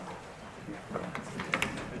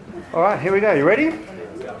All right, here we go. You ready?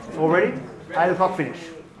 All ready? 8 o'clock finish.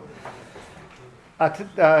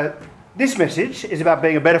 This message is about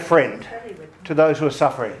being a better friend to those who are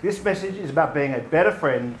suffering. This message is about being a better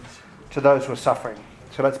friend to those who are suffering.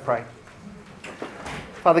 So let's pray.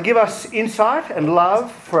 Father, give us insight and love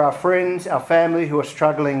for our friends, our family who are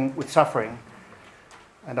struggling with suffering.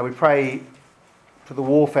 And we pray for the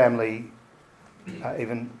War family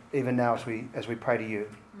even now as we pray to you.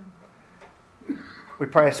 We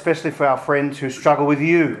pray especially for our friends who struggle with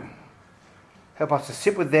you. Help us to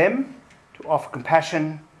sit with them, to offer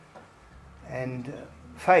compassion and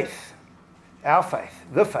faith, our faith,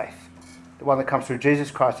 the one that comes through Jesus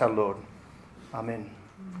Christ our Lord. Amen.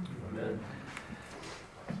 Amen.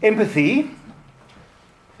 Empathy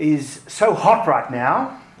is so hot right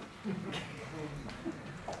now.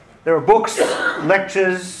 There are books,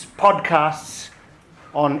 lectures, podcasts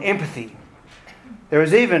on empathy. There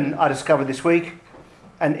is even, I discovered this week,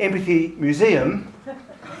 an empathy museum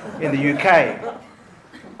in the UK.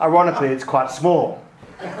 Ironically, it's quite small.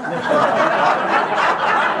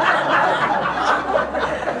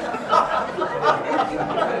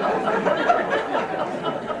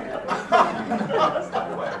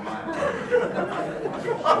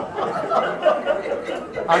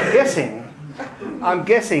 I'm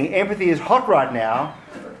guessing empathy is hot right now,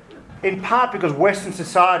 in part because Western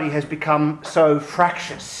society has become so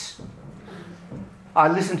fractious. I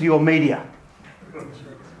listen to your media.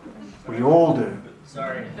 We all do.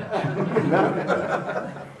 Sorry.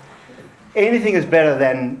 No. Anything is better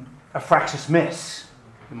than a fractious mess,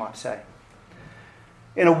 you might say.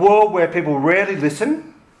 In a world where people rarely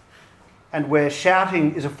listen, and where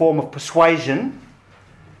shouting is a form of persuasion,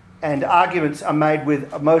 and arguments are made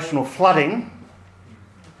with emotional flooding,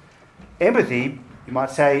 empathy, you might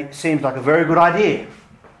say, seems like a very good idea.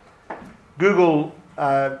 Google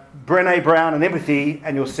Brené Brown and empathy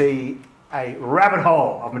and you'll see a rabbit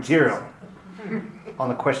hole of material on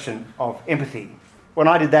the question of empathy. When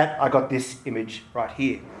I did that, I got this image right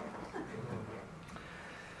here.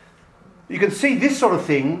 You can see this sort of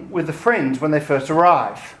thing with the friends when they first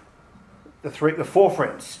arrive. The four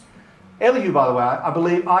friends. Elihu, by the way,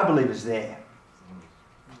 I believe is there.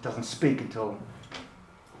 He doesn't speak until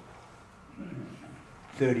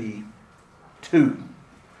 32.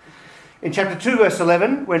 In chapter 2, verse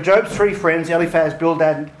 11, when Job's three friends, Eliphaz,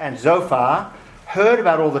 Bildad, and Zophar, heard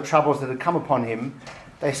about all the troubles that had come upon him,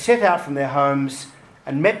 they set out from their homes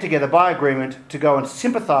and met together by agreement to go and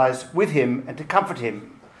sympathize with him and to comfort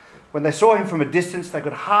him. When they saw him from a distance, they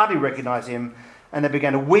could hardly recognize him, and they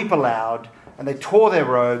began to weep aloud, and they tore their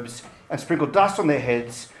robes and sprinkled dust on their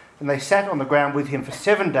heads, and they sat on the ground with him for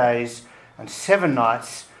 7 days and 7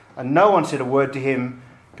 nights, and no one said a word to him,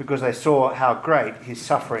 because they saw how great his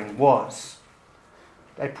suffering was.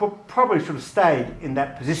 They probably should have stayed in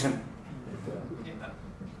that position.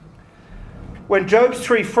 When Job's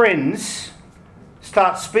three friends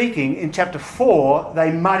start speaking in chapter 4,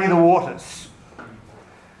 they muddy the waters.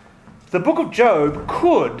 The book of Job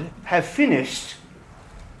could have finished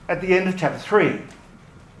at the end of chapter 3.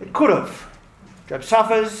 It could have. Job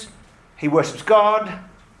suffers, he worships God,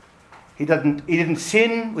 he didn't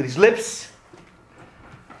sin with his lips.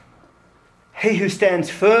 He who stands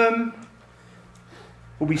firm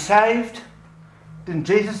will be saved. Didn't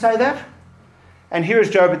Jesus say that? And here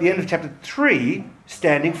is Job at the end of chapter 3,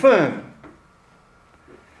 standing firm.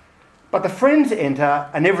 But the friends enter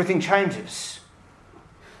and everything changes.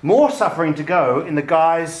 More suffering to go in the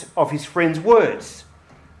guise of his friends' words.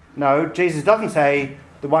 No, Jesus doesn't say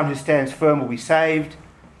the one who stands firm will be saved.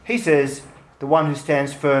 He says the one who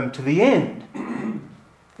stands firm to the end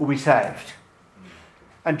will be saved.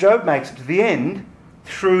 And Job makes it to the end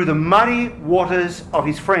through the muddy waters of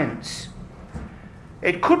his friends.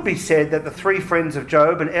 It could be said that the three friends of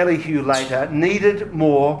Job and Elihu later needed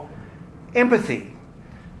more empathy.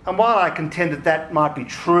 And while I contend that might be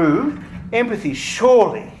true, empathy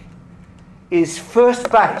surely is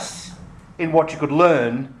first base in what you could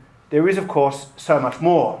learn. There is, of course, so much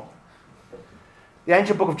more. The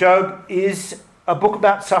ancient book of Job is a book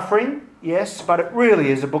about suffering, yes, but it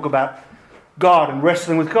really is a book about God and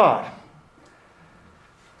wrestling with God.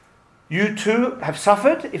 You too have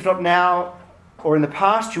suffered, if not now or in the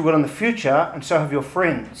past, you will in the future, and so have your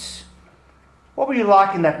friends. What were you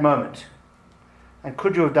like in that moment? And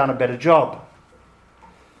could you have done a better job?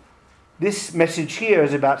 This message here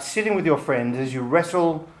is about sitting with your friends as you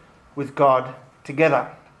wrestle with God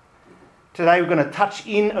together. Today we're going to touch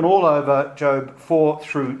in and all over Job 4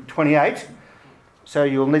 through 28. So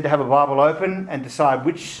you'll need to have a Bible open and decide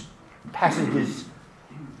which passages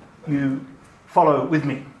you follow with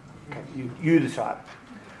me. Okay, you decide.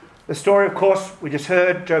 The story, of course, we just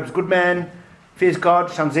heard, Job's a good man, fears God,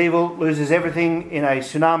 shuns evil, loses everything in a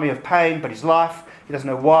tsunami of pain, but his life, he doesn't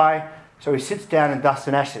know why, so he sits down in dust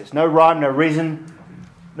and ashes. No rhyme, no reason,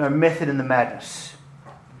 no method in the madness.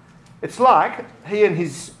 It's like he and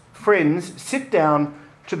his friends sit down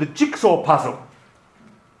to the jigsaw puzzle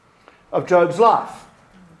of Job's life.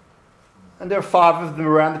 And there are 5 of them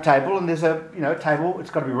around the table, and there's a table,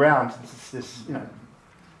 it's got to be round. It's this,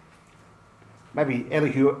 maybe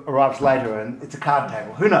Elihu arrives later and it's a card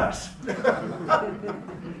table. Who knows?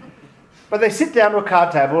 But they sit down to a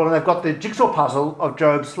card table and they've got the jigsaw puzzle of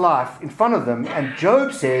Job's life in front of them, and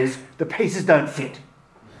Job says the pieces don't fit.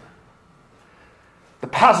 The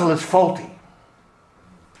puzzle is faulty.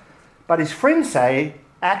 But his friends say,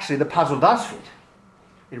 actually, the puzzle does fit.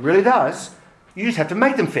 It really does. You just have to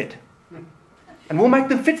make them fit. And we'll make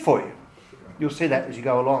them fit for you. You'll see that as you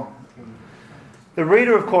go along. The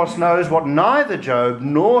reader, of course, knows what neither Job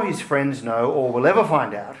nor his friends know or will ever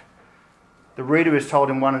find out. The reader is told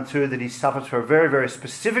in 1 and 2 that he suffers for a very, very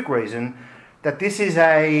specific reason, that this is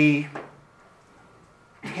a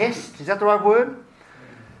test, is that the right word?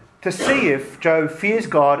 To see if Job fears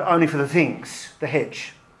God only for the things, the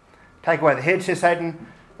hedge. Take away the hedge, says Satan,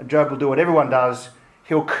 and Job will do what everyone does.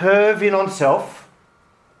 He'll curve in on self.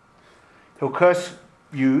 He'll curse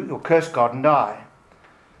you, he'll curse God and die.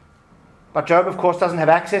 But Job, of course, doesn't have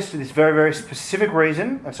access to this very, very specific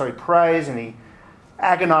reason, and so he prays and he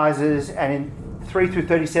agonizes, and in 3 through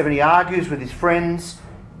 37 he argues with his friends,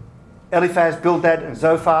 Eliphaz, Bildad and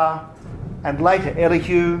Zophar, and later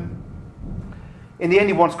Elihu. In the end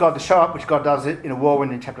he wants God to show up, which God does it in a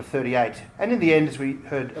whirlwind in chapter 38. And in the end, as we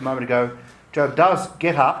heard a moment ago, Job does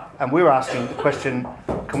get up, and we're asking the question,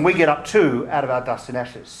 can we get up too out of our dust and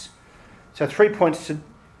ashes? So 3 points to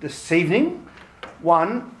this evening.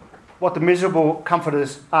 1, what the miserable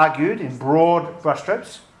comforters argued in broad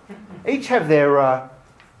brushstrokes. Each have their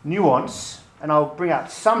nuance, and I'll bring out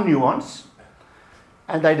some nuance,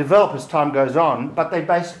 and they develop as time goes on, but they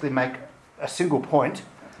basically make a single point.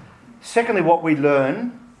 Secondly, what we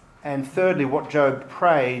learn, and thirdly, what Job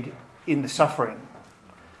prayed in the suffering.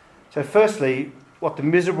 So firstly, what the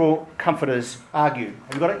miserable comforters argued.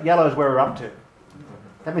 Have you got it? Yellow is where we're up to.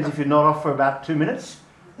 That means if you're not off for about 2 minutes,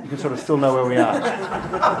 you can sort of still know where we are.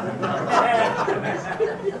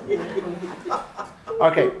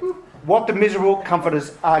 Okay, what the miserable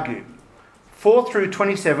comforters argued. 4 through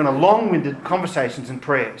 27 are long-winded conversations and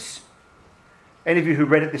prayers. Any of you who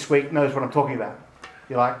read it this week knows what I'm talking about.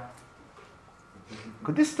 You're like,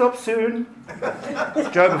 could this stop soon?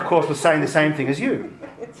 Job, of course, was saying the same thing as you.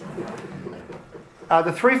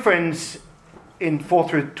 The 3 friends in 4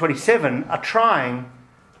 through 27 are trying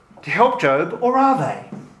to help Job, or are they?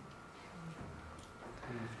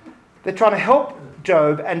 They're trying to help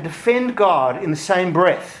Job and defend God in the same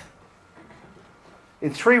breath.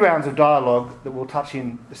 In 3 rounds of dialogue that we'll touch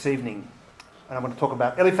in this evening. And I'm going to talk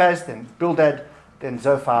about Eliphaz, then Bildad, then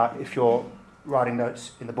Zophar, if you're writing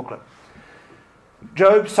notes in the booklet.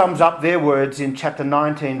 Job sums up their words in chapter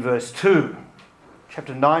 19, verse 2.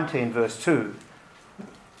 Chapter 19, verse 2.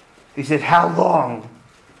 He said, how long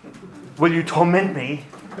will you torment me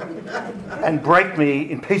and break me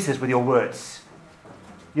in pieces with your words?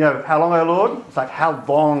 You know, how long, O Lord? It's like, how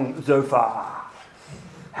long, Zophar?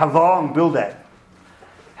 How long, Bildad?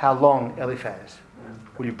 How long, Eliphaz?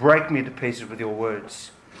 Will you break me into pieces with your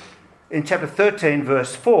words? In chapter 13,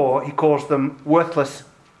 verse 4, he calls them worthless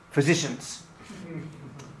physicians.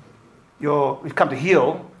 You've come to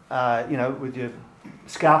heal, with your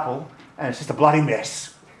scalpel, and it's just a bloody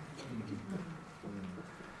mess.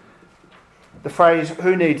 The phrase,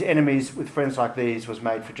 who needs enemies with friends like these, was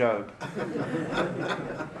made for Job.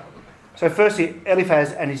 So firstly,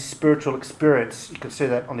 Eliphaz and his spiritual experience. You can see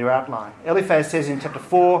that on your outline. Eliphaz says in chapter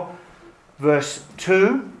 4, verse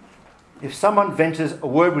 2, if someone ventures a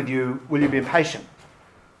word with you, will you be impatient?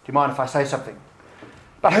 Do you mind if I say something?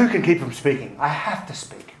 But who can keep from speaking? I have to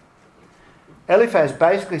speak. Eliphaz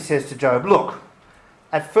basically says to Job, look,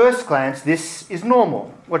 at first glance, this is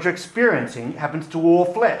normal. What you're experiencing happens to all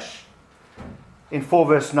flesh. In 4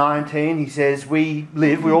 verse 19, he says, we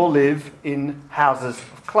all live in houses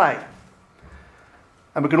of clay.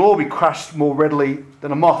 And we can all be crushed more readily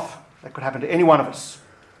than a moth. That could happen to any one of us.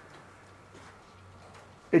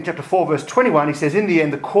 In chapter 4 verse 21, he says, in the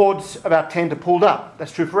end, the cords of our tent are pulled up.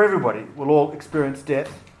 That's true for everybody. We'll all experience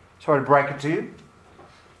death. Sorry to break it to you.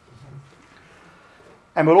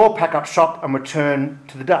 And we'll all pack up shop and return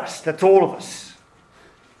to the dust. That's all of us,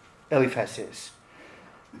 Eliphaz says.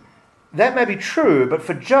 That may be true, but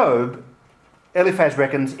for Job, Eliphaz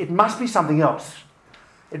reckons it must be something else.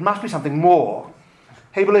 It must be something more.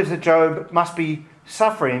 He believes that Job must be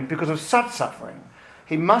suffering because of such suffering.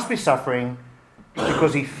 He must be suffering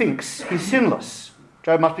because he thinks he's sinless.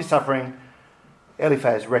 Job must be suffering,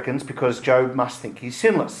 Eliphaz reckons, because Job must think he's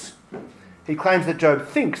sinless. He claims that Job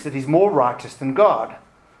thinks that he's more righteous than God.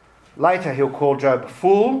 Later he'll call Job a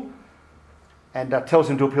fool and tells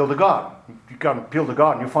him to appeal to God. You go and appeal to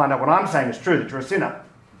God and you'll find out what I'm saying is true, that you're a sinner.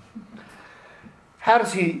 How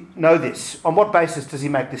does he know this? On what basis does he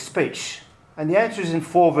make this speech? And the answer is in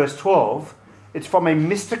 4 verse 12. It's from a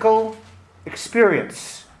mystical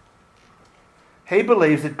experience. He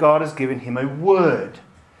believes that God has given him a word.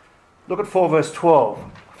 Look at 4 verse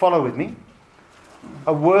 12. Follow with me.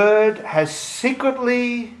 A word was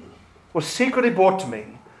secretly brought to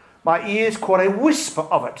me. My ears caught a whisper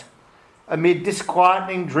of it. Amid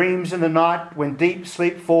disquieting dreams in the night, when deep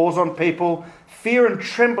sleep falls on people, fear and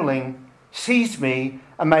trembling seized me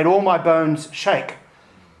and made all my bones shake.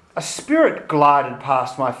 A spirit glided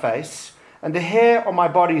past my face, and the hair on my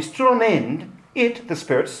body stood on end. The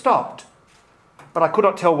spirit, stopped. But I could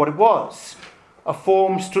not tell what it was. A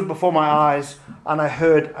form stood before my eyes, and I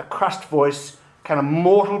heard a crushed voice. Can a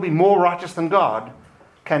mortal be more righteous than God?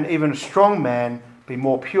 Can even a strong man be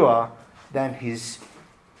more pure than his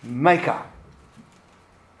Maker?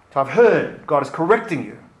 So I've heard God is correcting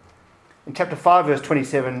you. In chapter 5, verse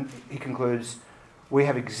 27, he concludes, we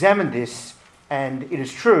have examined this, and it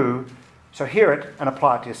is true, so hear it and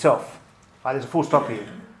apply it to yourself. Right, there's a full stop here.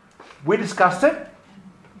 We discussed it,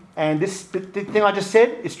 and the thing I just said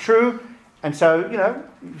is true, and so,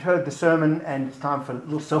 you've heard the sermon, and it's time for a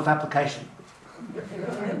little self-application.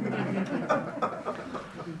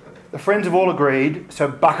 The friends have all agreed, so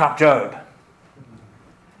buck up Job.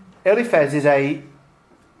 Eliphaz is a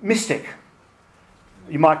mystic.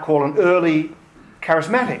 You might call an early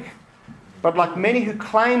charismatic. But like many who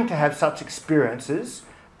claim to have such experiences,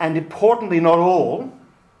 and importantly not all,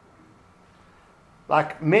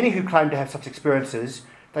 like many who claim to have such experiences,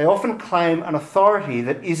 they often claim an authority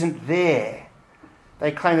that isn't there.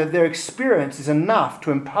 They claim that their experience is enough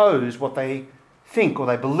to impose what they think or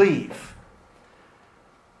they believe.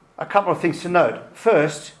 A couple of things to note.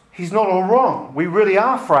 First, he's not all wrong. We really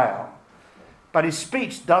are frail. But his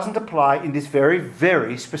speech doesn't apply in this very,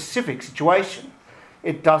 very specific situation.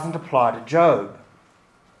 It doesn't apply to Job.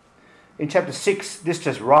 In chapter 6, this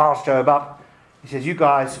just riles Job up. He says,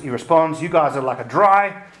 he responds, you guys are like a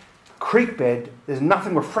dry creek bed. There's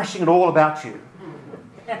nothing refreshing at all about you.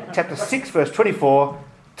 Chapter 6, verse 24,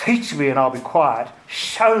 teach me and I'll be quiet.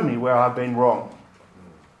 Show me where I've been wrong.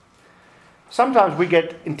 Sometimes we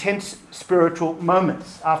get intense spiritual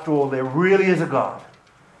moments. After all, there really is a God.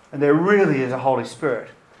 And there really is a Holy Spirit.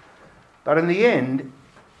 But in the end,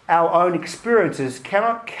 our own experiences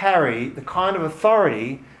cannot carry the kind of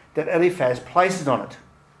authority that Eliphaz places on it.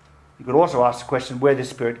 You could also ask the question where this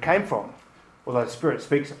Spirit came from. Although the Spirit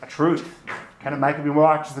speaks a truth. Can it make it be more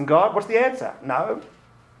righteous than God? What's the answer? No.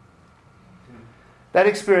 That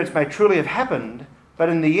experience may truly have happened, but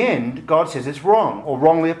in the end, God says it's wrong or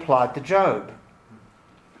wrongly applied to Job.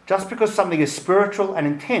 Just because something is spiritual and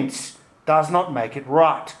intense does not make it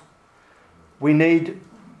right. We need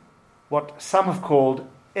what some have called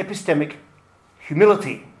epistemic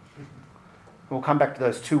humility. We'll come back to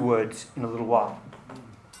those two words in a little while.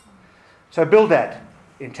 So Bildad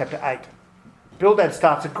in chapter 8. Bildad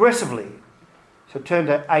starts aggressively. So turn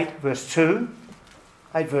to 8 verse 2.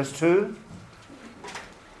 8 verse 2.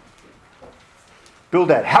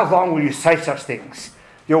 Bildad, how long will you say such things?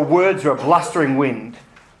 Your words are a blustering wind.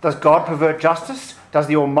 Does God pervert justice? Does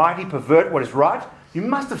the Almighty pervert what is right? You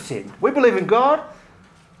must have sinned. We believe in God.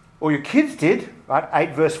 Or your kids did. Right?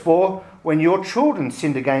 8 verse 4. When your children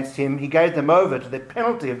sinned against him, he gave them over to the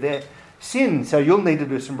penalty of their sin. So you'll need to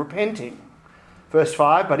do some repenting. Verse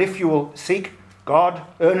 5. But if you will seek God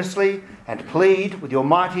earnestly and plead with the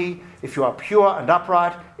Almighty, if you are pure and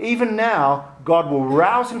upright, even now God will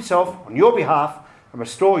rouse himself on your behalf and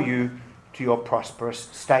restore you to your prosperous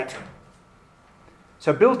state.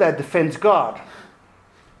 So Bildad defends God.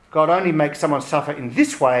 God only makes someone suffer in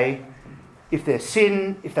this way if they've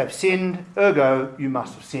sinned, ergo, you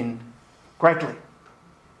must have sinned greatly.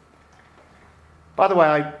 By the way,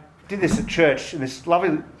 I did this at church, and this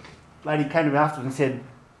lovely lady came to me afterwards and said,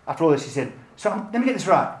 after all this, she said, so let me get this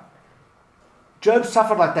right. Job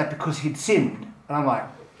suffered like that because he'd sinned. And I'm like,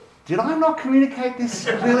 did I not communicate this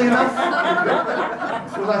clearly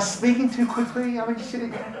enough? Was I speaking too quickly? I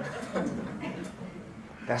mean,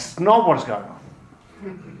 that's not what is going on.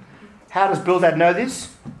 How does Bildad know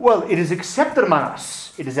this? Well, it is accepted among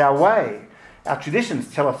us. It is our way. Our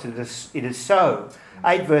traditions tell us it is so.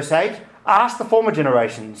 8 verse 8, ask the former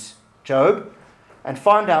generations, Job, and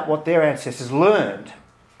find out what their ancestors learned.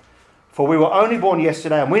 For we were only born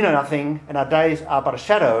yesterday, and we know nothing, and our days are but a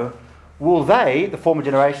shadow. Will they, the former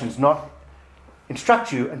generations, not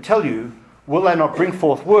instruct you and tell you? Will they not bring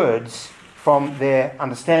forth words from their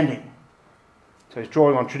understanding? So he's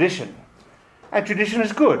drawing on tradition. And tradition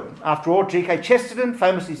is good. After all, G.K. Chesterton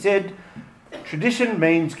famously said, tradition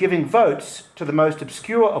means giving votes to the most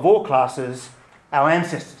obscure of all classes, our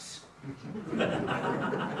ancestors.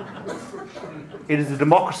 It is the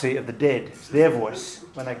democracy of the dead. It's their voice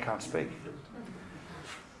when they can't speak.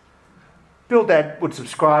 Bildad would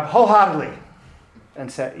subscribe wholeheartedly and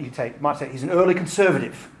might say he's an early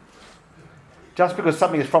conservative. Just because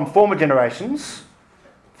something is from former generations,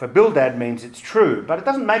 for Bildad means it's true, but it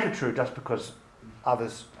doesn't make it true just because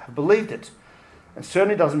others have believed it. And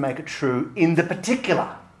certainly doesn't make it true in the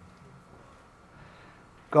particular.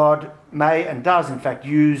 God may and does in fact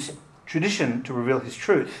use tradition to reveal his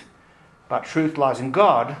truth, but truth lies in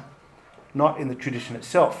God, not in the tradition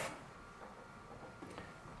itself.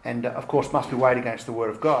 And of course must be weighed against the word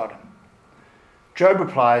of God. Job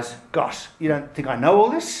replies, gosh, you don't think I know all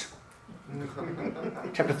this?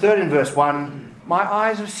 Chapter 13 verse 1, my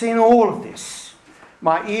eyes have seen all of this.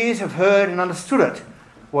 My ears have heard and understood it.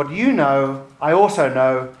 What you know, I also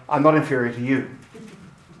know. I'm not inferior to you.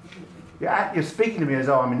 You're speaking to me as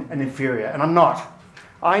though I'm an inferior, and I'm not.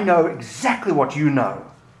 I know exactly what you know.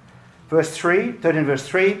 13 verse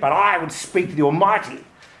 3, but I would speak to the Almighty.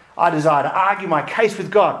 I desire to argue my case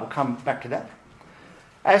with God. We'll come back to that.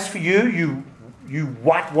 As for you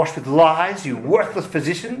whitewashed with lies, you worthless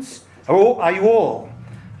physicians, are you all?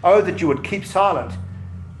 Oh, that you would keep silent.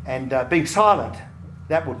 And being silent,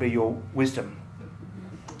 that would be your wisdom.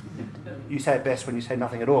 You say it best when you say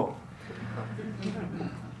nothing at all.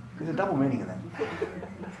 There's a double meaning in that.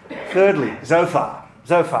 Thirdly, Zophar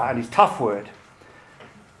and his tough word.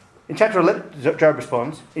 In chapter 11, Job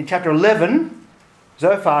responds, in chapter 11,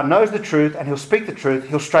 Zophar knows the truth and he'll speak the truth,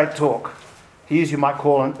 he'll straight talk. He is, you might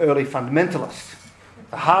call, an early fundamentalist.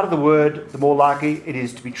 The harder the word, the more likely it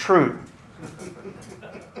is to be true.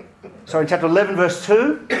 So in chapter 11 verse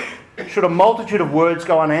 2, should a multitude of words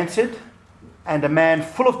go unanswered and a man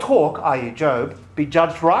full of talk, i.e. Job, be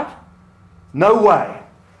judged right? No way.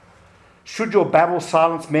 Should your babble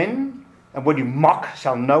silence men, and when you mock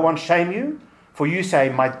shall no one shame you? For you say,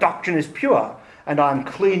 my doctrine is pure and I am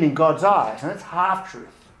clean in God's eyes. And that's half-truth.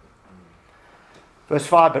 Verse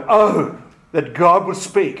 5, but oh, that God would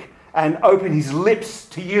speak and open his lips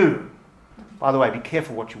to you. By the way, be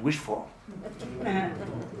careful what you wish for,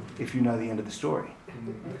 if you know the end of the story.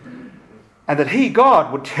 And that he,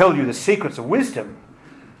 God, would tell you the secrets of wisdom,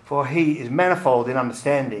 for he is manifold in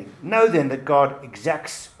understanding. Know then that God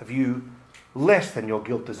exacts of you less than your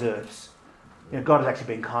guilt deserves. You know, God has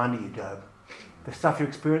actually been kind to you, Job. The stuff you're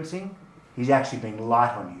experiencing, he's actually been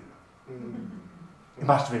light on you. It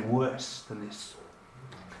must have been worse than this.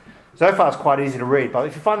 Zophar is quite easy to read, but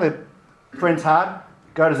if you find the friends hard,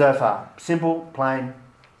 go to Zophar. Simple, plain.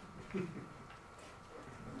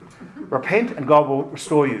 Repent and God will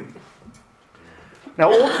restore you.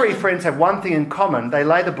 Now all three friends have one thing in common. They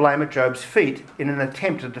lay the blame at Job's feet in an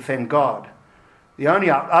attempt to defend God. The only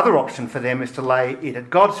other option for them is to lay it at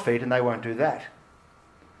God's feet, and they won't do that.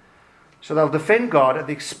 So they'll defend God at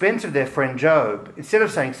the expense of their friend Job, instead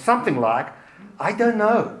of saying something like, I don't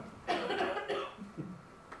know.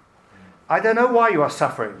 I don't know why you are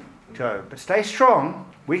suffering, Job, but stay strong.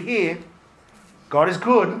 We're here. God is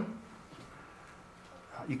good.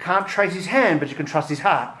 You can't trace his hand, but you can trust his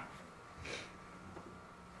heart.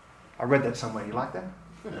 I read that somewhere. You like that?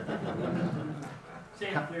 Say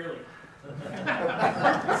it clearly. With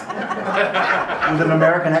an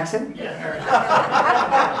American accent? Yeah.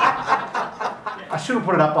 I should have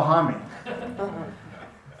put it up behind me.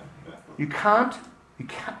 You can't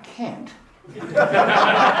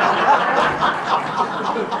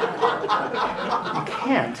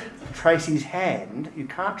trace his hand. You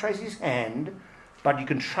can't trace his hand, but you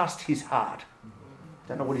can trust his heart.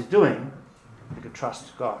 Don't know what he's doing. You can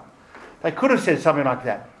trust God. They could have said something like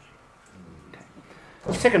that. Okay.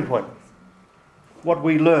 Second point. What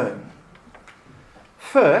we learn.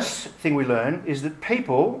 First thing we learn is that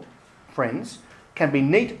people, friends, can be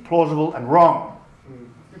neat, plausible, and wrong.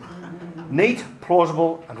 Neat,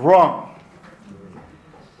 plausible, and wrong.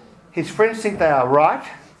 His friends think they are right.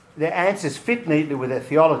 Their answers fit neatly with their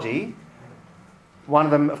theology. One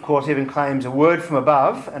of them, of course, even claims a word from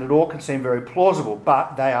above, and it all can seem very plausible,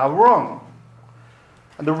 but they are wrong.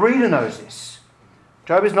 And the reader knows this.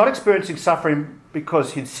 Job is not experiencing suffering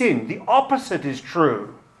because he'd sinned. The opposite is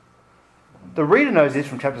true. The reader knows this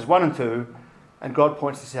from chapters 1 and 2, and God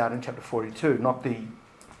points this out in chapter 42. Not the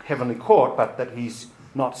heavenly court, but that he's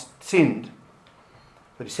not sinned.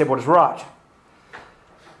 that he said what is right.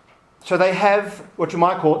 So they have what you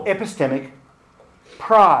might call epistemic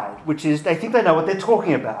pride, which is they think they know what they're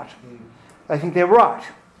talking about. They think they're right.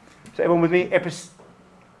 So everyone with me?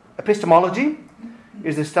 Epistemology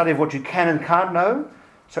is the study of what you can and can't know.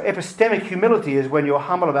 So epistemic humility is when you're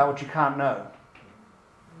humble about what you can't know.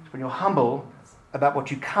 It's when you're humble about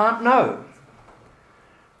what you can't know.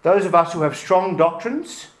 Those of us who have strong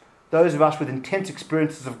doctrines, those of us with intense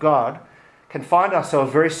experiences of God, can find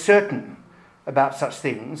ourselves very certain about such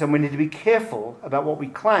things, and we need to be careful about what we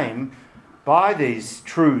claim by these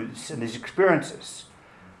truths and these experiences.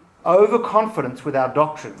 Overconfidence with our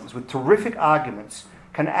doctrines, with terrific arguments,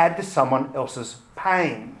 can add to someone else's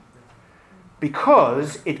pain,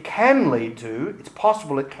 because it can lead to, it's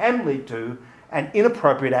possible it can lead to, an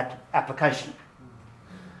inappropriate application.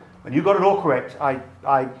 When you got it all correct, I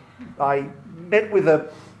met with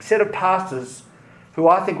a set of pastors who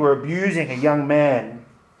I think were abusing a young man,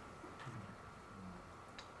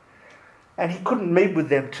 and he couldn't meet with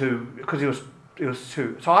them because he was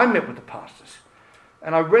too. So I met with the pastors,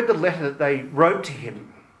 and I read the letter that they wrote to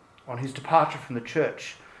him on his departure from the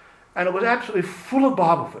church, and it was absolutely full of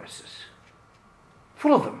Bible verses,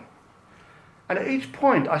 full of them. And at each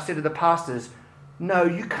point I said to the pastors, no,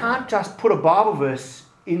 you can't just put a Bible verse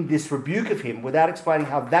in this rebuke of him without explaining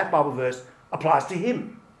how that Bible verse applies to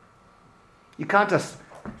him. You can't just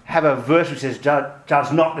have a verse which says,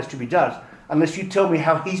 judge not lest you be judged, unless you tell me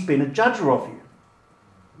how he's been a judger of you.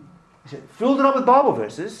 He said, filled it up with Bible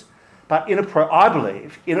verses, but I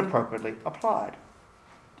believe inappropriately applied.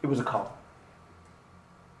 It was a cult.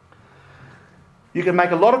 You can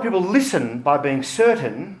make a lot of people listen by being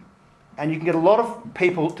certain, and you can get a lot of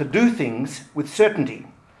people to do things with certainty,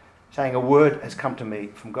 saying a word has come to me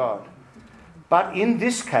from God. But in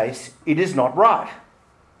this case, it is not right.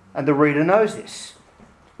 And the reader knows this.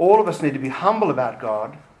 All of us need to be humble about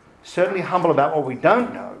God, certainly humble about what we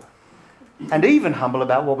don't know, and even humble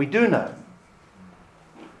about what we do know.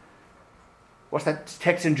 What's that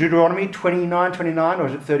text in Deuteronomy 29:29, or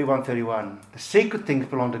is it 31:31? The secret things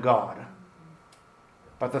belong to God,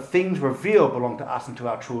 but the things revealed belong to us and to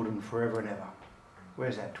our children forever and ever.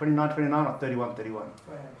 Where's that? 29:29 or 31:31?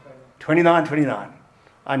 29:29.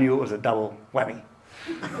 I knew it was a double whammy.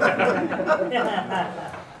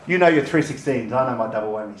 You know your 316s, I know my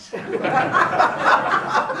double whammies.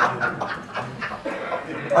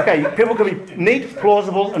 Okay, people can be neat,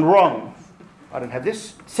 plausible, and wrong. I don't have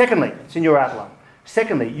this. Secondly, it's in your outline.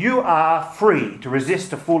 Secondly, you are free to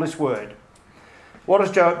resist a foolish word. What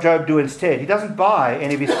does Job do instead? He doesn't buy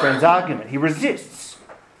any of his friend's argument. He resists.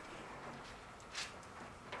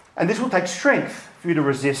 And this will take strength for you to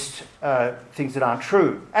resist things that aren't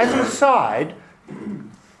true. As an aside,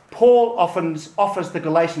 Paul often offers the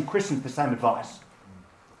Galatian Christians the same advice.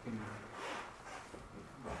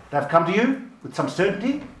 They've come to you with some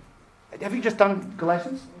certainty. Have you just done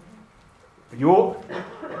Galatians? Have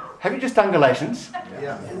you just done Galatians?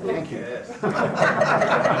 Yeah. Thank you.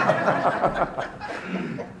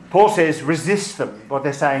 Paul says, resist them. What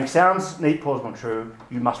they're saying sounds neat, plausible, and true.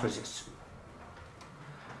 You must resist.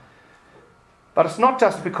 But it's not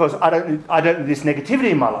just because I don't need this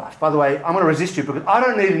negativity in my life. By the way, I'm going to resist you because I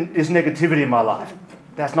don't need this negativity in my life.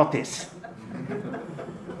 That's not this.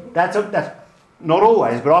 That's not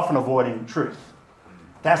always, but often avoiding truth.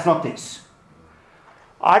 That's not this.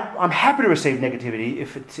 I'm happy to receive negativity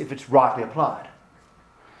if it's rightly applied.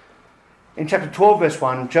 In chapter 12, verse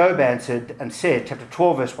 1, Job answered and said, chapter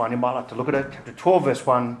 12, verse 1, you might like to look at it, chapter 12, verse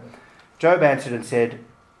 1, Job answered and said,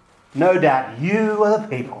 no doubt you are the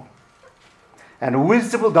people, and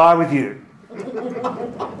wisdom will die with you.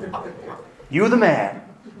 You are the man,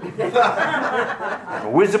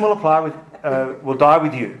 and wisdom will die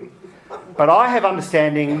with you. But I have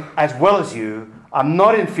understanding as well as you. I'm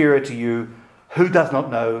not inferior to you. Who does not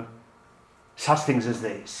know such things as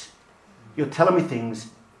these? You're telling me things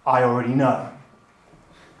I already know.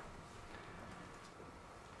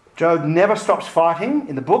 Job never stops fighting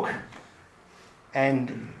in the book,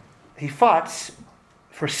 and he fights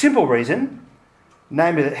for a simple reason,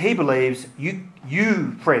 namely that he believes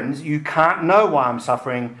you friends, you can't know why I'm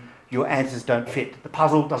suffering. Your answers don't fit. The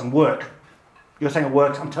puzzle doesn't work. You're saying it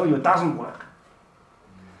works. I'm telling you it doesn't work.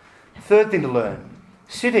 Third thing to learn.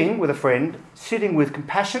 Sitting with a friend, sitting with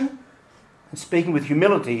compassion and speaking with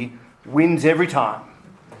humility wins every time.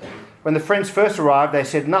 When the friends first arrived, they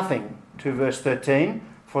said nothing to verse 13,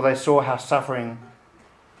 for they saw his suffering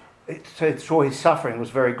was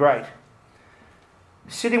very great.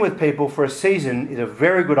 Sitting with people for a season is a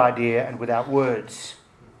very good idea and without words.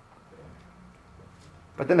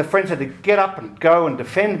 But then the friends had to get up and go and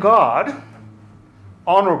defend God,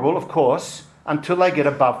 honourable, of course, until they get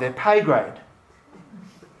above their pay grade.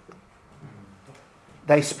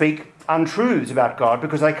 They speak untruths about God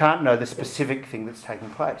because they can't know the specific thing that's taking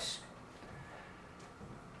place.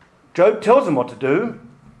 Job tells them what to do.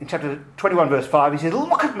 In chapter 21, verse 5, he says,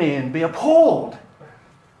 "Look at me and be appalled.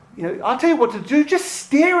 I'll tell you what to do. Just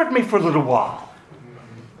stare at me for a little while.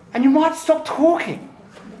 And you might stop talking."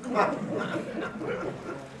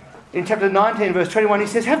 In chapter 19, verse 21, he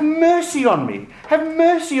says, "Have mercy on me. Have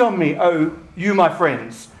mercy on me, O you, my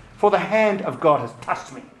friends, for the hand of God has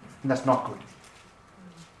touched me." And that's not good.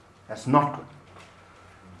 That's not good.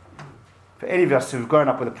 For any of us who've grown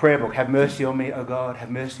up with a prayer book, "Have mercy on me, O God, have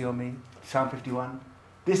mercy on me," Psalm 51.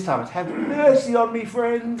 This time it's, "Have mercy on me,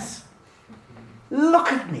 friends.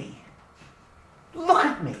 Look at me. Look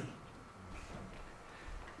at me."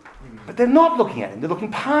 But they're not looking at him. They're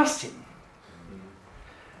looking past him.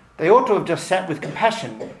 They ought to have just sat with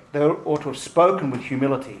compassion. They ought to have spoken with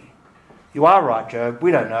humility. "You are right, Job.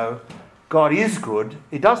 We don't know. God is good.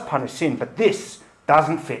 He does punish sin, but this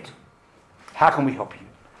doesn't fit. How can we help you?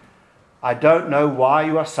 I don't know why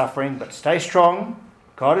you are suffering, but stay strong.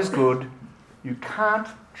 God is good. You can't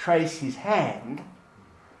trace his hand,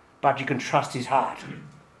 but you can trust his heart."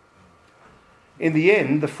 In the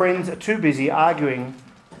end, the friends are too busy arguing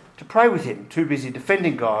to pray with him, too busy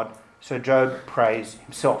defending God, so Job prays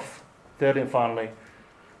himself. Thirdly and finally,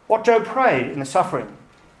 what Job prayed in the suffering.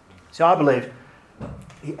 So I believe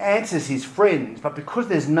he answers his friends, but because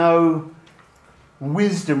there's no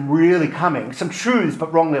wisdom really coming, some truths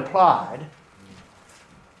but wrongly applied,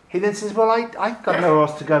 he then says, "Well, I got nowhere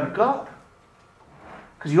else to go but God,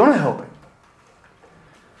 because you want to help him."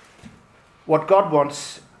 What Job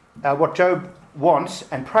wants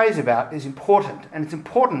and prays about is important, and it's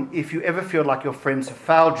important if you ever feel like your friends have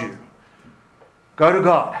failed you. Go to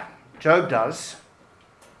God. Job does.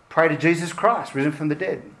 Pray to Jesus Christ, risen from the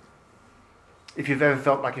dead, if you've ever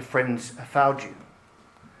felt like your friends have failed you.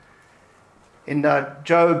 In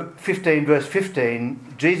Job 15, verse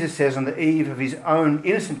 15, Jesus says on the eve of his own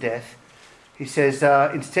innocent death, he says,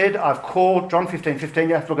 "Instead I've called," John 15:15,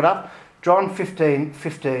 you have to look it up, John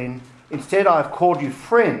 15:15, "Instead I have called you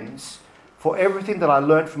friends, for everything that I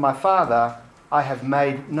learnt from my Father I have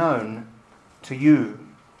made known to you."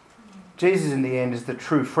 Jesus in the end is the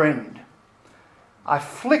true friend. I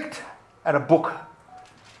flicked at a book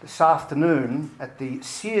this afternoon at the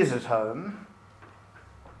Sears at home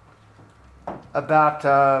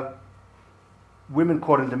about women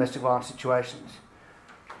caught in domestic violence situations.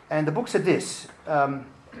 And the book said this.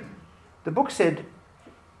 The book said,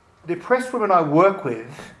 "The oppressed women I work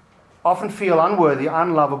with often feel unworthy,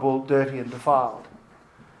 unlovable, dirty and defiled.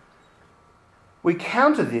 We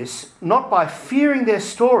counter this not by fearing their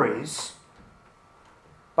stories,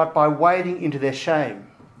 but by wading into their shame."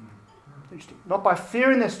 Interesting. Not by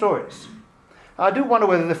fearing their stories. I do wonder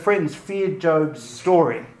whether the friends feared Job's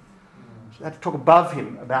story. They had to talk above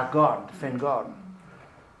him about God, defend God.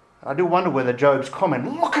 I do wonder whether Job's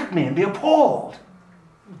comment, "Look at me and be appalled,"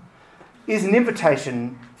 is an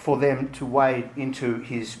invitation for them to wade into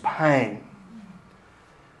his pain.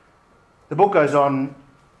 The book goes on,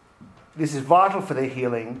 "This is vital for their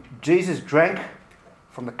healing. Jesus drank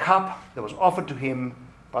from the cup that was offered to him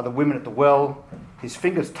by the women at the well. His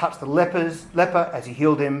fingers touched the leper as he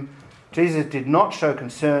healed him. Jesus did not show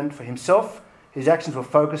concern for himself. His actions were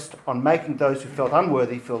focused on making those who felt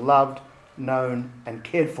unworthy feel loved, known and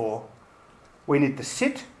cared for. We need to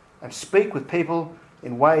sit and speak with people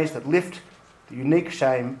in ways that lift the unique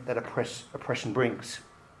shame that oppression brings."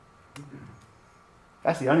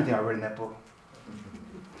 That's the only thing I read in that book.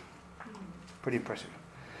 Pretty impressive.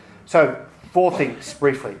 So, 4 things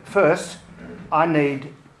briefly. First, I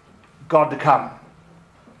need God to come.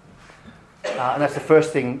 And that's the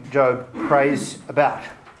first thing Job prays about.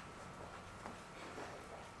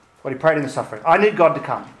 What he prayed in the suffering. I need God to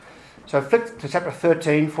come. So flick to chapter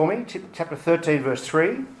 13 for me. Chapter 13, verse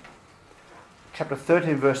 3. Chapter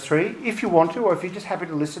 13, verse 3. If you want to, or if you're just happy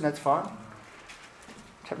to listen, that's fine.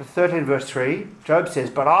 Chapter 13, verse 3. Job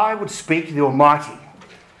says, "But I would speak to the Almighty,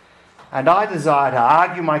 and I desire to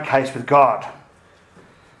argue my case with God."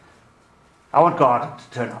 I want God to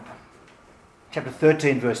turn up. Chapter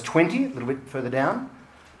 13, verse 20, a little bit further down.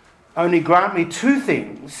 "Only grant me 2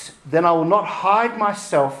 things, then I will not hide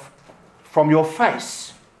myself from your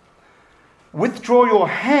face. Withdraw your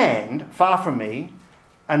hand far from me,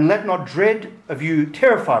 and let not dread of you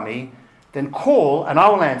terrify me. Then call, and I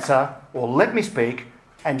will answer, or let me speak,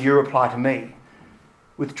 and you reply to me.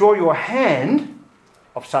 Withdraw your hand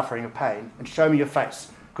of suffering and pain, and show me your face,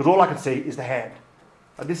 because all I can see is the hand."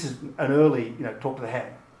 This is an early, talk to the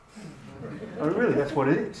hand. I mean, really, that's what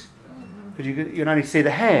it is. Because you can only see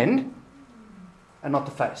the hand and not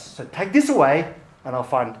the face. So take this away and I'll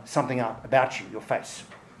find something out about you, your face.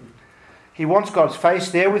 He wants God's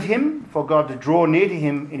face there with him, for God to draw near to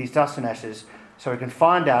him in his dust and ashes, so he can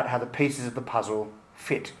find out how the pieces of the puzzle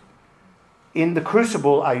fit. In the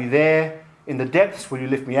crucible, are you there? In the depths, will you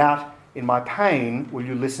lift me out? In my pain, will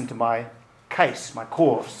you listen to my case, my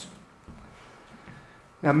cause?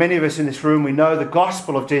 Now, many of us in this room, we know the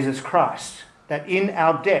gospel of Jesus Christ, that in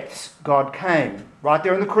our depths, God came, right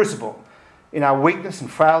there in the crucible, in our weakness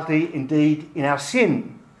and frailty, indeed in our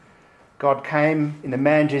sin. God came in the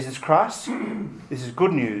man Jesus Christ. This is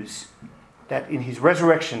good news, that in his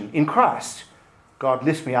resurrection in Christ, God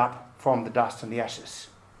lifts me up from the dust and the ashes.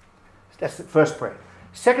 That's the first prayer.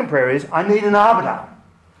 Second prayer is, I need an arbiter.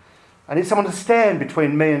 I need someone to stand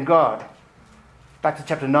between me and God. Back to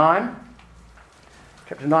chapter 9.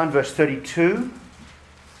 Chapter 9, verse 32.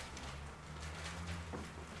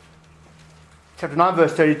 Chapter 9,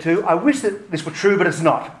 verse 32. I wish that this were true, but it's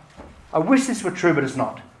not. I wish this were true, but it's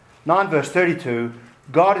not. 9, verse 32.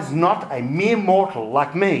 God is not a mere mortal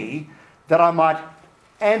like me, that I might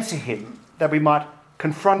answer him, that we might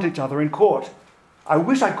confront each other in court. I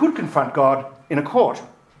wish I could confront God in a court.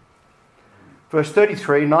 Verse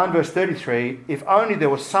 33, 9 verse 33, if only there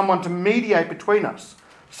was someone to mediate between us,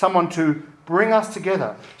 someone to bring us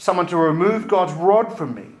together, someone to remove God's rod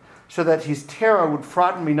from me, so that his terror would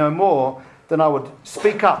frighten me no more, then I would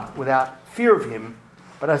speak up without fear of him.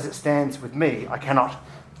 But as it stands with me, I cannot.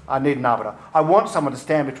 I need an arbiter. I want someone to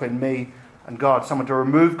stand between me and God, someone to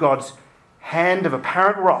remove God's hand of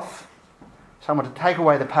apparent wrath, someone to take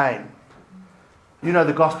away the pain. You know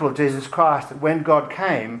the gospel of Jesus Christ, that when God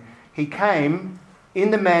came, he came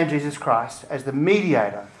in the man Jesus Christ as the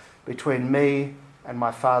mediator between me and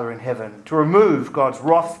my Father in heaven, to remove God's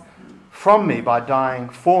wrath from me by dying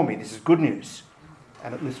for me. This is good news,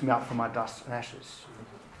 and it lifts me up from my dust and ashes.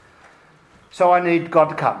 So I need God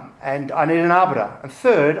to come, and I need an arbiter. And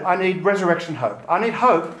third, I need resurrection hope. I need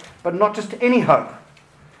hope, but not just any hope,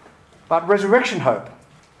 but resurrection hope.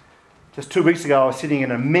 Just 2 weeks ago, I was sitting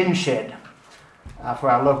in a men's shed for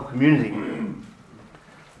our local community.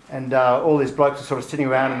 And all these blokes are sort of sitting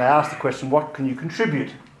around, and they asked the question, what can you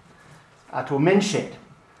contribute to a men's shed?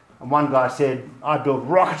 And one guy said, I build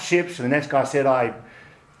rocket ships. And the next guy said, I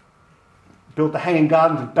built the Hanging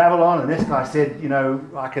Gardens of Babylon. And the next guy said, you know,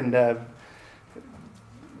 I can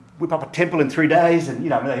whip up a temple in 3 days. And, you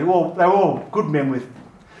know, they were all good men with...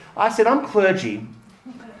 I said, I'm clergy.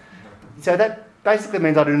 So that basically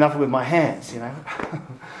means I do nothing with my hands, you know.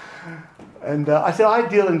 And I said, I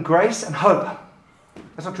deal in grace and hope.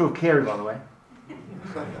 That's not true of Carey, by the way.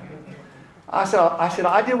 I said,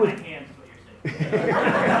 I deal with...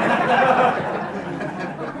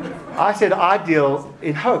 I said, I deal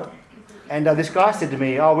in hope. And this guy said to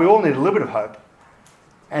me, oh, we all need a little bit of hope.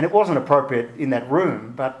 And it wasn't appropriate in that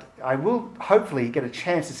room, but I will hopefully get a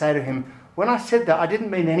chance to say to him, when I said that, I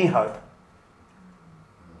didn't mean any hope.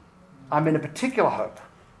 I meant a particular hope.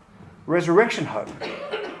 Resurrection hope.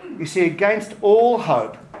 You see, against all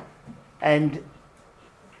hope and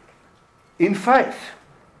in faith,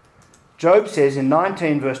 Job says in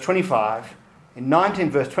 19 verse 25,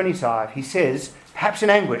 he says, perhaps in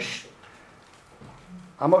anguish,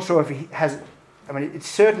 I'm not sure if he has, I mean, it's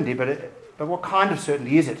certainty, but what kind of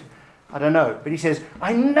certainty is it? I don't know. But he says,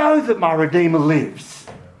 I know that my Redeemer lives.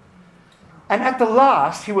 And at the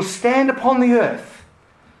last, he will stand upon the earth.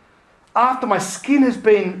 After my skin has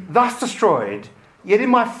been thus destroyed, yet in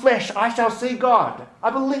my flesh I shall see God. I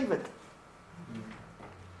believe it.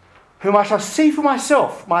 Whom I shall see for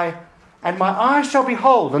myself, and my eyes shall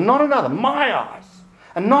behold, and not another, my eyes,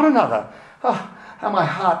 and not another. Oh, how my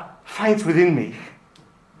heart faints within me.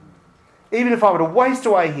 Even if I were to waste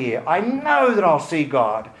away here, I know that I'll see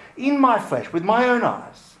God in my flesh with my own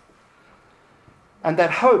eyes. And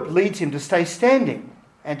that hope leads him to stay standing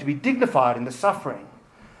and to be dignified in the suffering,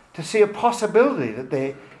 to see a possibility that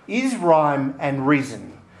there is rhyme and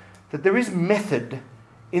reason, that there is method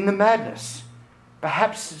in the madness.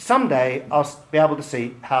 Perhaps someday I'll be able to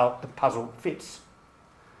see how the puzzle fits.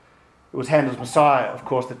 It was Handel's Messiah, of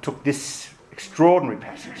course, that took this extraordinary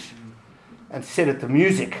passage and set it to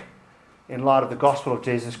music in light of the gospel of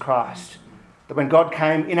Jesus Christ. That when God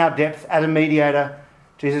came in our depth as a mediator,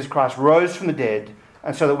 Jesus Christ rose from the dead,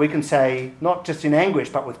 and so that we can say, not just in anguish,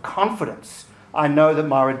 but with confidence, I know that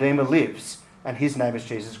my Redeemer lives, and his name is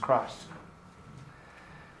Jesus Christ.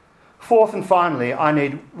 Fourth and finally, I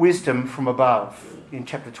need wisdom from above in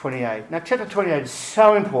chapter 28. Now, chapter 28 is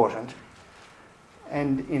so important,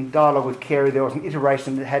 and in dialogue with Carey, there was an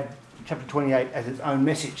iteration that had chapter 28 as its own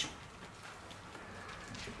message.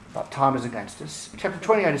 But time is against us. Chapter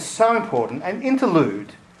 28 is so important. An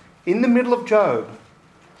interlude in the middle of Job,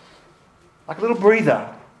 like a little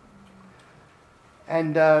breather.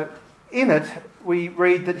 And in it, we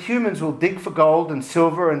read that humans will dig for gold and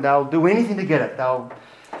silver and they'll do anything to get it. They'll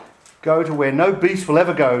go to where no beast will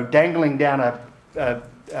ever go, dangling down a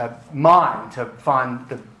mine to find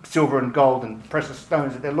the silver and gold and precious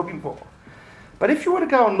stones that they're looking for. But if you were to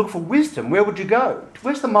go and look for wisdom, where would you go?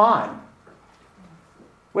 Where's the mine?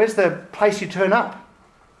 Where's the place you turn up?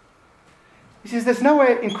 He says there's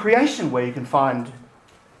nowhere in creation where you can find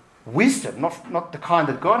wisdom, not the kind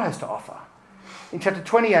that God has to offer. In chapter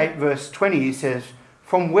 28, verse 20, he says,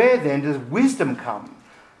 "From where then does wisdom come?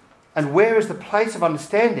 And where is the place of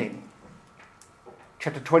understanding?"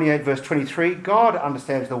 Chapter 28, verse 23, "God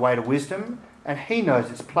understands the way to wisdom, and he knows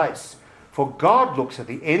its place. For God looks at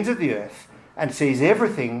the ends of the earth and sees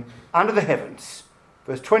everything under the heavens."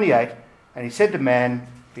 Verse 28, "And he said to man,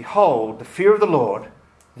 Behold, the fear of the Lord,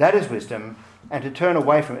 that is wisdom, and to turn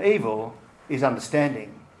away from evil is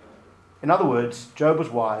understanding." In other words, Job was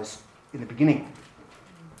wise in the beginning.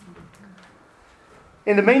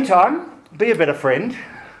 In the meantime, be a better friend.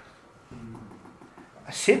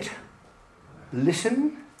 Sit,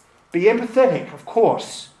 listen, be empathetic, of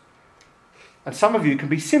course. And some of you can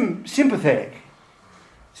be sympathetic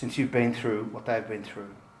since you've been through what they've been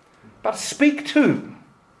through. But speak too.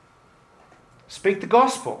 Speak the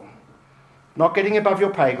gospel, not getting above your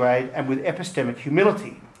pay grade and with epistemic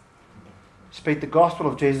humility. Speak the gospel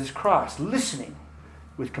of Jesus Christ, listening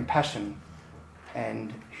with compassion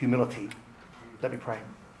and humility. Let me pray.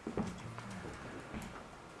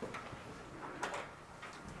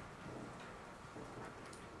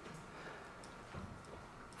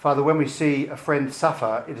 Father, when we see a friend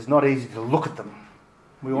suffer, it is not easy to look at them.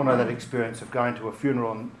 We all know that experience of going to a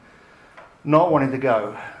funeral and not wanting to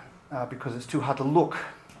go because it's too hard to look.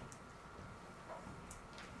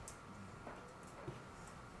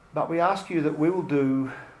 But we ask you that we will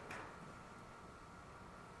do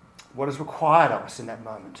what is required of us in that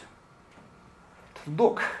moment. To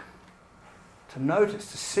look, to notice,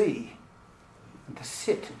 to see, and to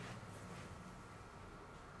sit,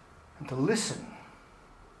 and to listen,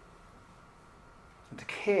 and to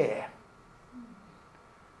care.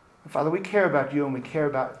 And Father, we care about you and we care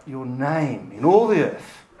about your name in all the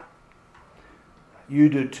earth. You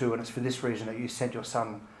do too, and it's for this reason that you sent your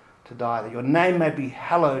Son to die, that your name may be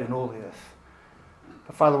hallowed in all the earth.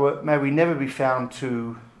 But Father, may we never be found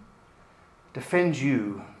to defend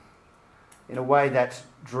you in a way that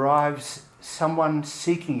drives someone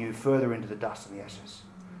seeking you further into the dust and the ashes.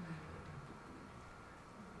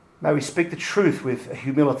 May we speak the truth with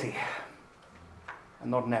humility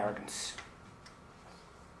and not in arrogance.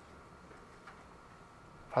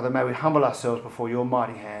 Father, may we humble ourselves before your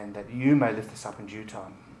mighty hand that you may lift us up in due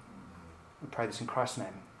time. We pray this in Christ's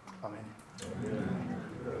name. Amen.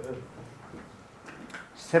 Amen.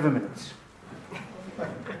 7 minutes.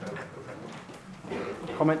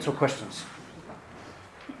 Comments or questions?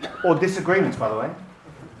 Or disagreements, by the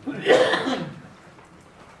way.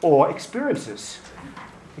 Or experiences.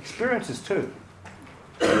 Experiences too.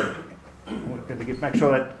 We're going to make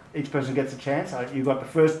sure that each person gets a chance. You got the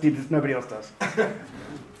first dibs if nobody else does.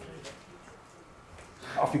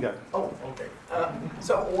 Off you go. Oh, okay.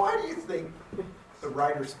 So why do you think the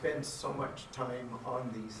writer spends so much time on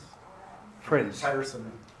these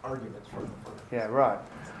tiresome arguments from the first? Yeah, right.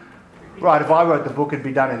 Right, if I wrote the book, it'd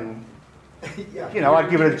be done in, I'd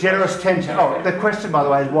give it a generous 10. Oh, the question, by the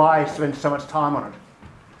way, is why spend so much time on it?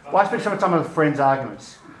 Why spend so much time on the friends'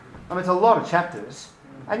 arguments? I mean, it's a lot of chapters.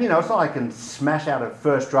 And, it's not like I can smash out a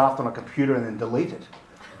first draft on a computer and then delete it.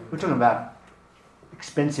 We're talking about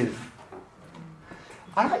expensive.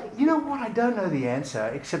 You know what? I don't know the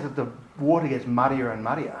answer, except that the water gets muddier and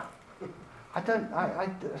muddier. I don't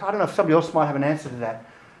know if somebody else might have an answer to that.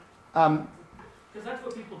 Because that's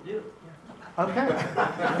what people do. Okay.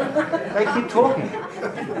 They keep talking.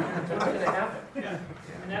 That's going to happen. Yeah.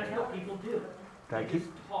 And that's what people do. They just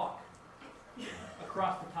talk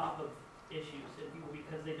across the top of issues and people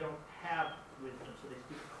because they don't have wisdom, so they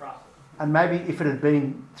speak across it. And maybe if it had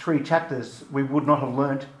been 3 chapters, we would not have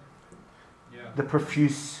learnt the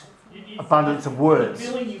profuse abundance of words. The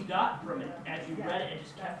feeling you got from it as you read it and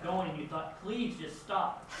just kept going and you thought, please just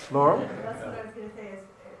stop. Laura? That's what I was going to say is,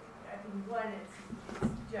 one, it's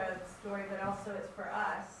Job's story, but also it's for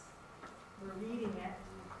us. We're reading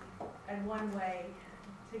it, and one way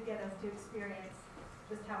to get us to experience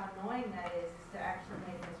just how annoying that is to actually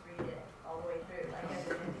make us read it all the way through. Like,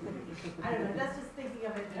 I don't know, that's just thinking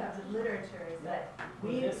of it in terms of literature, is that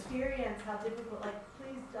we experience how difficult,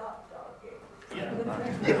 please stop talking. Yeah.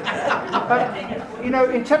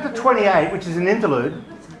 But, in chapter 28, which is an interlude,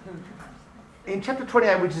 in chapter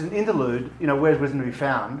 28, which is an interlude, where's wisdom to be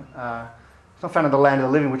found? It's not found in the land of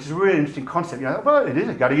the living, which is a really interesting concept. Well, it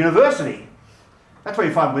is. Go to university. That's where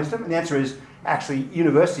you find wisdom. And the answer is actually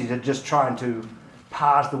universities are just trying to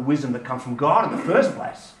parse the wisdom that comes from God in the first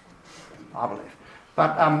place, I believe.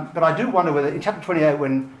 But I do wonder whether in chapter 28,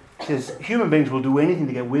 when it says human beings will do anything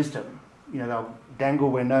to get wisdom, they'll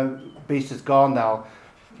dangle where no beast has gone, they'll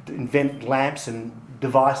invent lamps and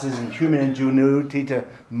devices and human ingenuity to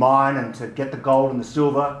mine and to get the gold and the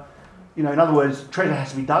silver. In other words, treasure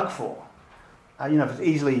has to be dug for. If it's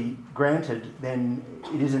easily granted, then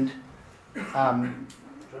it isn't.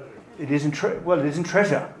 It isn't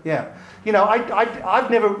treasure. Yeah. I've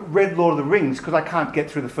never read Lord of the Rings because I can't get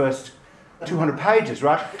through the first 200 pages,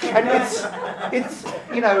 right? And it's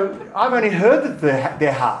I've only heard that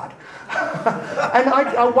they're hard. And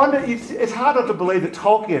I wonder, it's hard not to believe that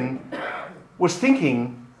Tolkien was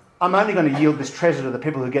thinking, I'm only going to yield this treasure to the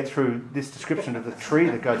people who get through this description of the tree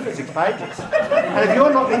that goes for 6 pages. And if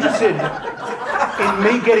you're not interested in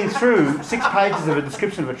me getting through 6 pages of a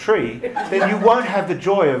description of a tree, then you won't have the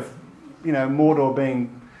joy of, Mordor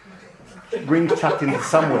being rings chucked into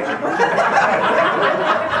somewhere.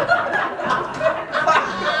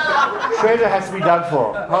 Treasure has to be dug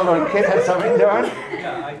for. Hold on, Kent had something, Darren?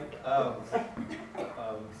 Yeah,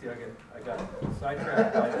 I got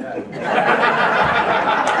sidetracked by that.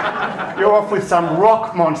 You're off with some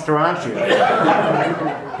rock monster, aren't you?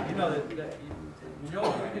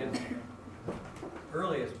 Job is the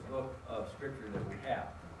earliest book of scripture that we have.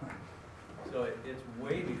 So it's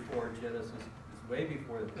way before Genesis, it's way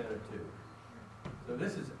before the Pentateuch. So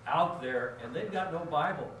this is out there, and they've got no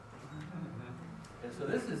Bible. And so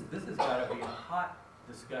this has got to be a hot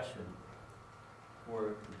discussion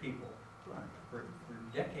for the people for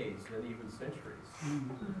decades and even centuries.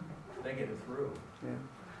 They get it through. Yeah.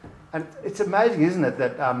 And it's amazing, isn't it,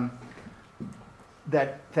 that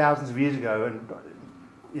that thousands of years ago, and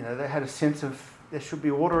they had a sense of there should be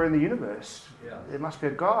order in the universe. Yeah. There must be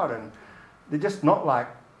a God, and they're just not like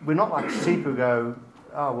we're not like sheep who go,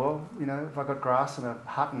 oh well, if I got grass and a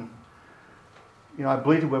hut and I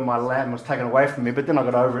bleated when my lamb was taken away from me, but then I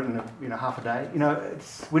got over it in half a day.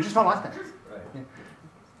 We're just not like that. Right. Yeah.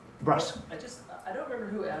 Russ. I don't remember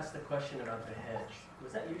who asked the question about the hedge.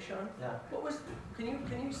 Was that you, Sean? Yeah. Can you,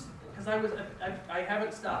 because I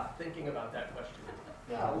haven't stopped thinking about that question.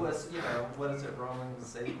 Yeah, it was, what is it,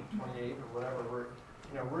 Romans 8:28 or whatever,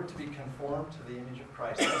 we're to be conformed to the image of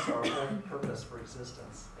Christ. That's our whole purpose for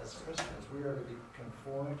existence as Christians. We are to be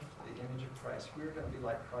conformed to the image of Christ. We are going to be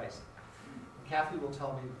like Christ. Kathy will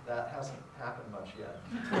tell me that hasn't happened much yet.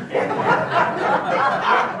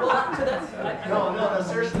 No,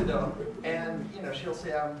 seriously though. And, she'll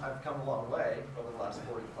say I've come a long way over the last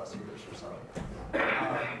 40 plus years or so.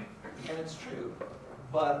 And it's true.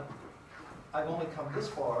 But I've only come this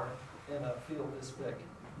far in a field this big.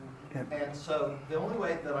 And so the only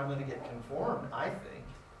way that I'm going to get conformed, I think,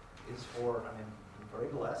 is I'm very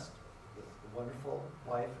blessed with a wonderful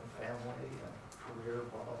wife and family and career,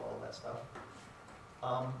 blah, blah, blah, all that stuff.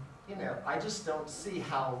 I just don't see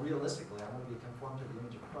how realistically I'm going to be conformed to the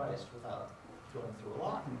image of Christ without going through a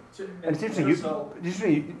lot. And it's interesting,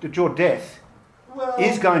 that your death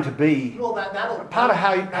is going to be part of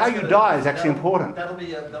how you die is actually important. That'll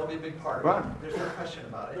be a big part of it. There's no question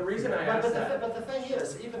about it. The reason I asked that. But the thing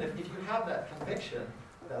is, even if you have that conviction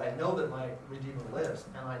that I know that my Redeemer lives,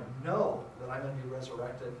 and I know that I'm going to be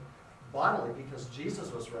resurrected bodily because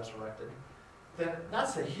Jesus was resurrected, then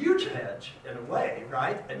that's a huge hedge in a way,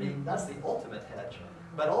 right? I mean, that's the ultimate hedge.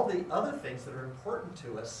 But all the other things that are important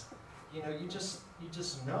to us, you just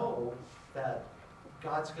know that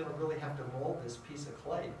God's going to really have to mold this piece of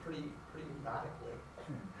clay pretty radically.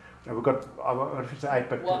 Now we've got 8,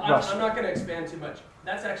 but well, Russ. I'm not going to expand too much.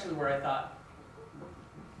 That's actually where I thought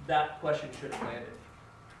that question should have landed.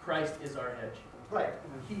 Christ is our hedge. Right.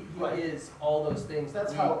 He is all those things. That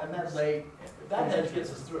hedge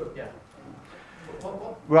gets us through. Yeah.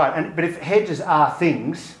 Right, but if hedges are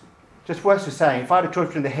things, just worth just saying, if I had a choice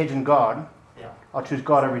between the hedge and God, I'll choose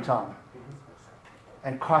God every time.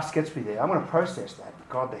 And Christ gets me there. I'm going to process that.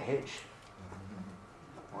 God the hedge.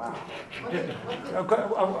 Wow.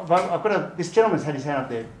 This gentleman's had his hand up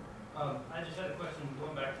there. I just had a question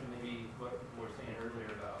going back to maybe what people were saying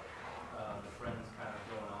earlier about the friends kind of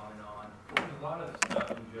going on and on. There's a lot of stuff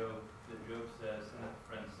in Job that Job says and that the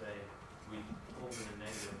friends say we hold in a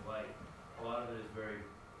negative light. A lot of it is very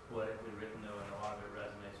poetically written though, and a lot of it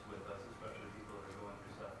resonates with us, especially people that are going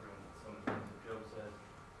through suffering. Some of the things that Job says.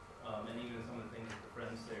 And even some of the things that the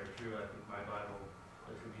friends say are true. I think my Bible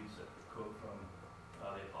attributes a quote from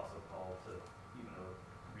the Apostle Paul to, even though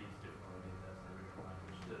it reads differently, maybe that's the original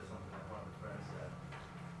language, to something that one of the friends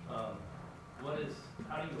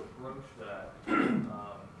how do you approach that in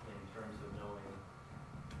terms of knowing,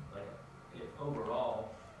 like, if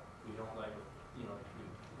overall we don't like, we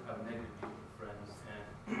have a negative view of friends,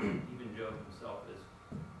 and even Job himself is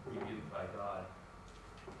rebuked by God,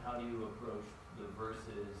 how do you approach the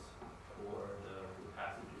verses or the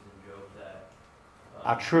passages in Job that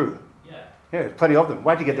are true? Yeah. Yeah, there's plenty of them.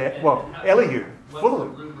 Wait to get there. Well, Elihu, full of them.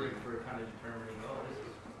 What's the rubric for kind of determining, this is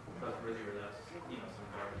trustworthy or that's, some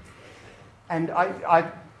garbage? And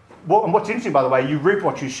what's interesting, by the way, you reap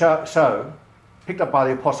what you sow, picked up by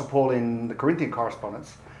the Apostle Paul in the Corinthian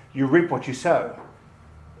correspondence, you reap what you sow,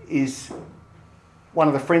 is one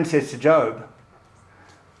of the friends says to Job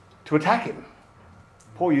to attack him.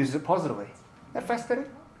 Paul uses it positively. Isn't that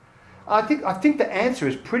fascinating? I think the answer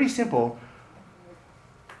is pretty simple.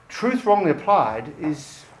 Truth wrongly applied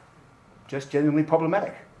is just genuinely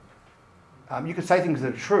problematic. You could say things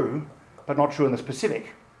that are true, but not true in the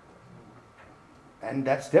specific. And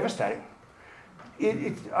that's devastating.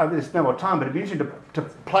 There's no more time, but it'd be interesting to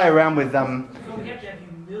play around with... So we have to have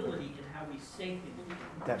humility in how we say things.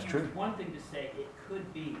 That's true. It's one thing to say, it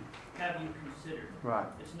could be, have you considered? Right.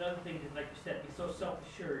 It's another thing to, like you said, be so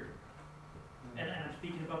self-assured. And I'm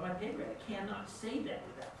speaking about my pay grade. I cannot say that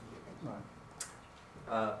without you.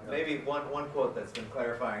 Right. Maybe one quote that's been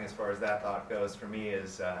clarifying as far as that thought goes for me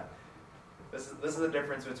is, this is the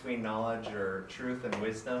difference between knowledge or truth and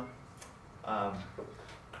wisdom.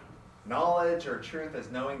 Knowledge or truth is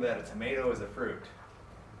knowing that a tomato is a fruit.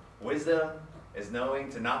 Wisdom is knowing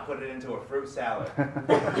to not put it into a fruit salad. That's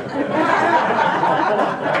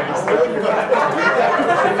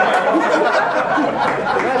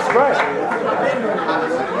great.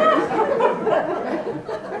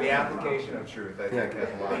 The application of truth, I think, has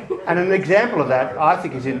a lot. And an example of that, I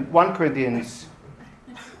think, is in 1 Corinthians,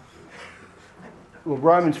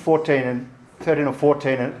 Romans 14 and 13 or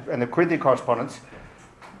 14 and the Corinthian correspondence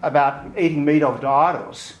about eating meat of the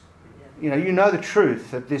idols. You know the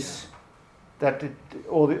truth that the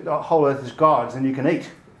whole earth is God's and you can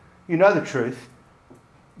eat. You know the truth,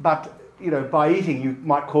 but by eating you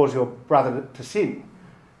might cause your brother to sin.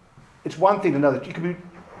 It's one thing to know that you can be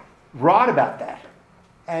right about that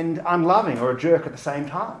and unloving or a jerk at the same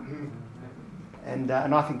time. And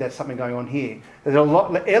I think that's something going on here. There's a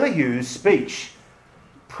lot. Elihu's speech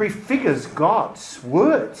prefigures God's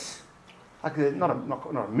words, like not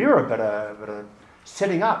a mirror, but a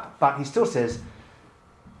setting up. But he still says,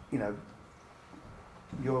 you're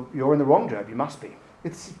in the wrong, Job. You must be.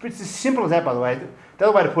 It's as simple as that, by the way. The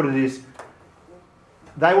other way to put it is,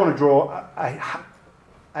 they want to draw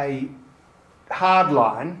a hard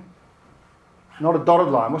line, not a dotted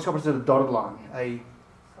line. What's the opposite of a dotted line? A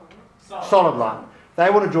solid line. They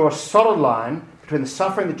want to draw a solid line between the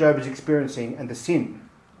suffering that Job is experiencing and the sin.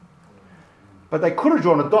 But they could have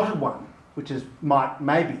drawn a dotted one, which is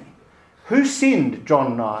maybe. Who sinned,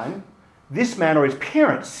 John 9? This man or his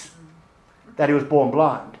parents, that he was born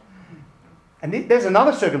blind. And there's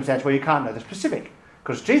another circumstance where you can't know the specific.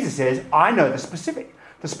 Because Jesus says, I know the specific.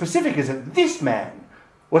 The specific is that this man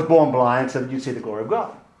was born blind so that you'd see the glory of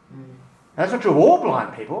God. And that's not true of all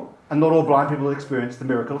blind people, and not all blind people experience the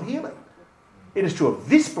miracle of healing. It is true of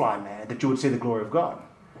this blind man that you would see the glory of God.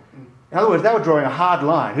 In other words, they were drawing a hard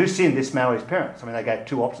line. Who sinned, this man or his parents? I mean, they gave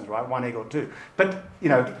two options, right? One equal two. But,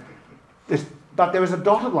 but there was a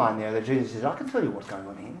dotted line there that Jesus says, I can tell you what's going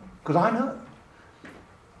on here, because I know.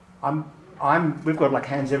 We've got like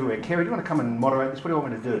hands everywhere. Kerry, do you want to come and moderate this? What do you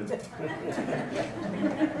want me to do?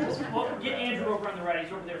 Well, get Andrew over on the right.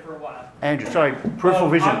 He's over there for a while. Andrew, sorry, peripheral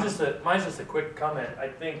vision. Mine's just a quick comment. I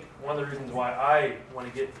think one of the reasons why I want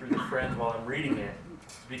to get through the Friends while I'm reading it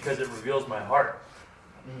is because it reveals my heart.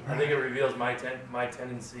 I think it reveals my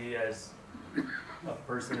tendency as a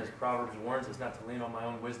person, as Proverbs warns us, not to lean on my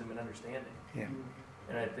own wisdom and understanding. Yeah.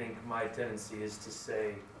 And I think my tendency is to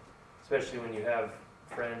say, especially when you have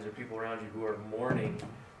friends or people around you who are mourning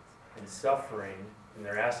and suffering, and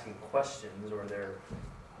they're asking questions or they're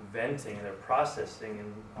venting and they're processing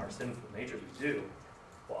in our sinful nature as we do,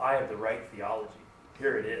 well, I have the right theology.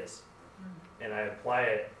 Here it is. And I apply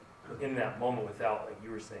it in that moment without, like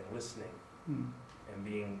you were saying, listening and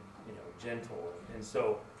being, gentle. And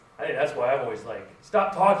so I think that's why I'm always like,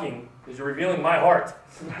 stop talking because you're revealing my heart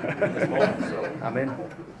in this moment. So. Amen.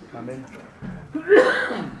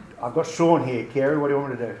 I've got Sean here. Kerry, what do you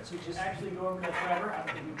want me to do? So just actually go over to Trevor.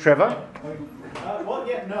 Trevor?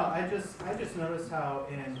 I just noticed how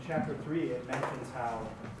in chapter 3 it mentions how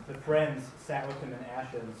the friends sat with him in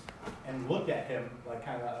Athens and looked at him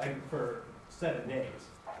for 7 days.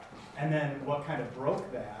 And then what kind of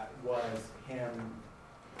broke that was him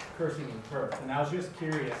cursing in curse. And I was just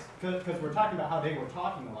curious, because we're talking about how they were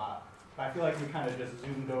talking a lot, but I feel like we kind of just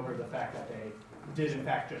zoomed over the fact that they did in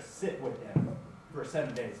fact just sit with him for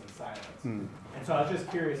 7 days in silence. And so I was just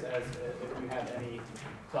curious as if you had any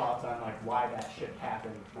thoughts on like why that shift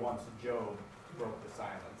happened once Job broke the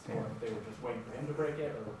silence, or if they were just waiting for him to break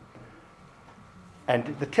it, or...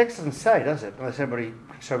 And the text doesn't say, does it? Unless anybody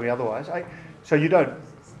show me otherwise. So you don't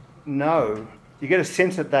know. You get a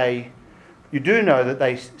sense that you do know that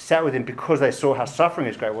they sat with him because they saw how suffering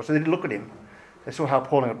his great was. So they didn't look at him. They saw how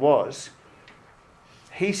appalling it was.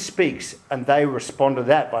 He speaks, and they respond to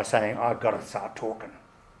that by saying, "I've got to start talking."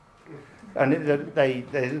 And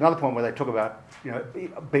there's another point where they talk about,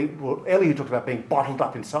 Elihu talks about being bottled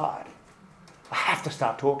up inside. I have to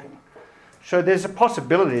start talking. So there's a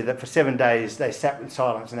possibility that for 7 days they sat in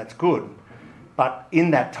silence, and that's good. But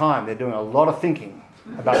in that time, they're doing a lot of thinking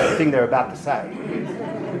about the thing they're about to say.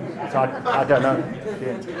 So I don't know.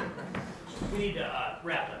 Yeah. We need to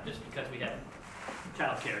wrap up just because we have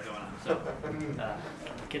childcare going on. So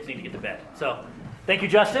kids need to get to bed. So thank you,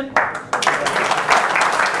 Justin.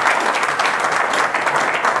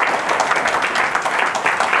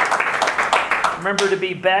 Remember to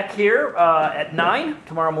be back here at 9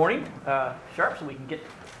 tomorrow morning, sharp, so we can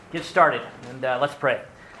get started. And let's pray.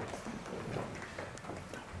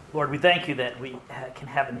 Lord, we thank you that we can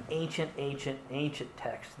have an ancient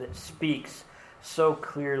text that speaks so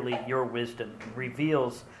clearly your wisdom, and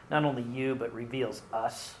reveals not only you, but reveals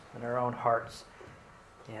us and our own hearts.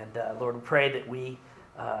 And Lord, we pray that we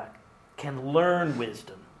can learn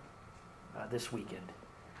wisdom this weekend.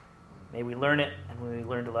 May we learn it, and may we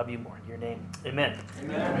learn to love you more. In your name, amen.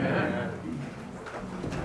 Amen.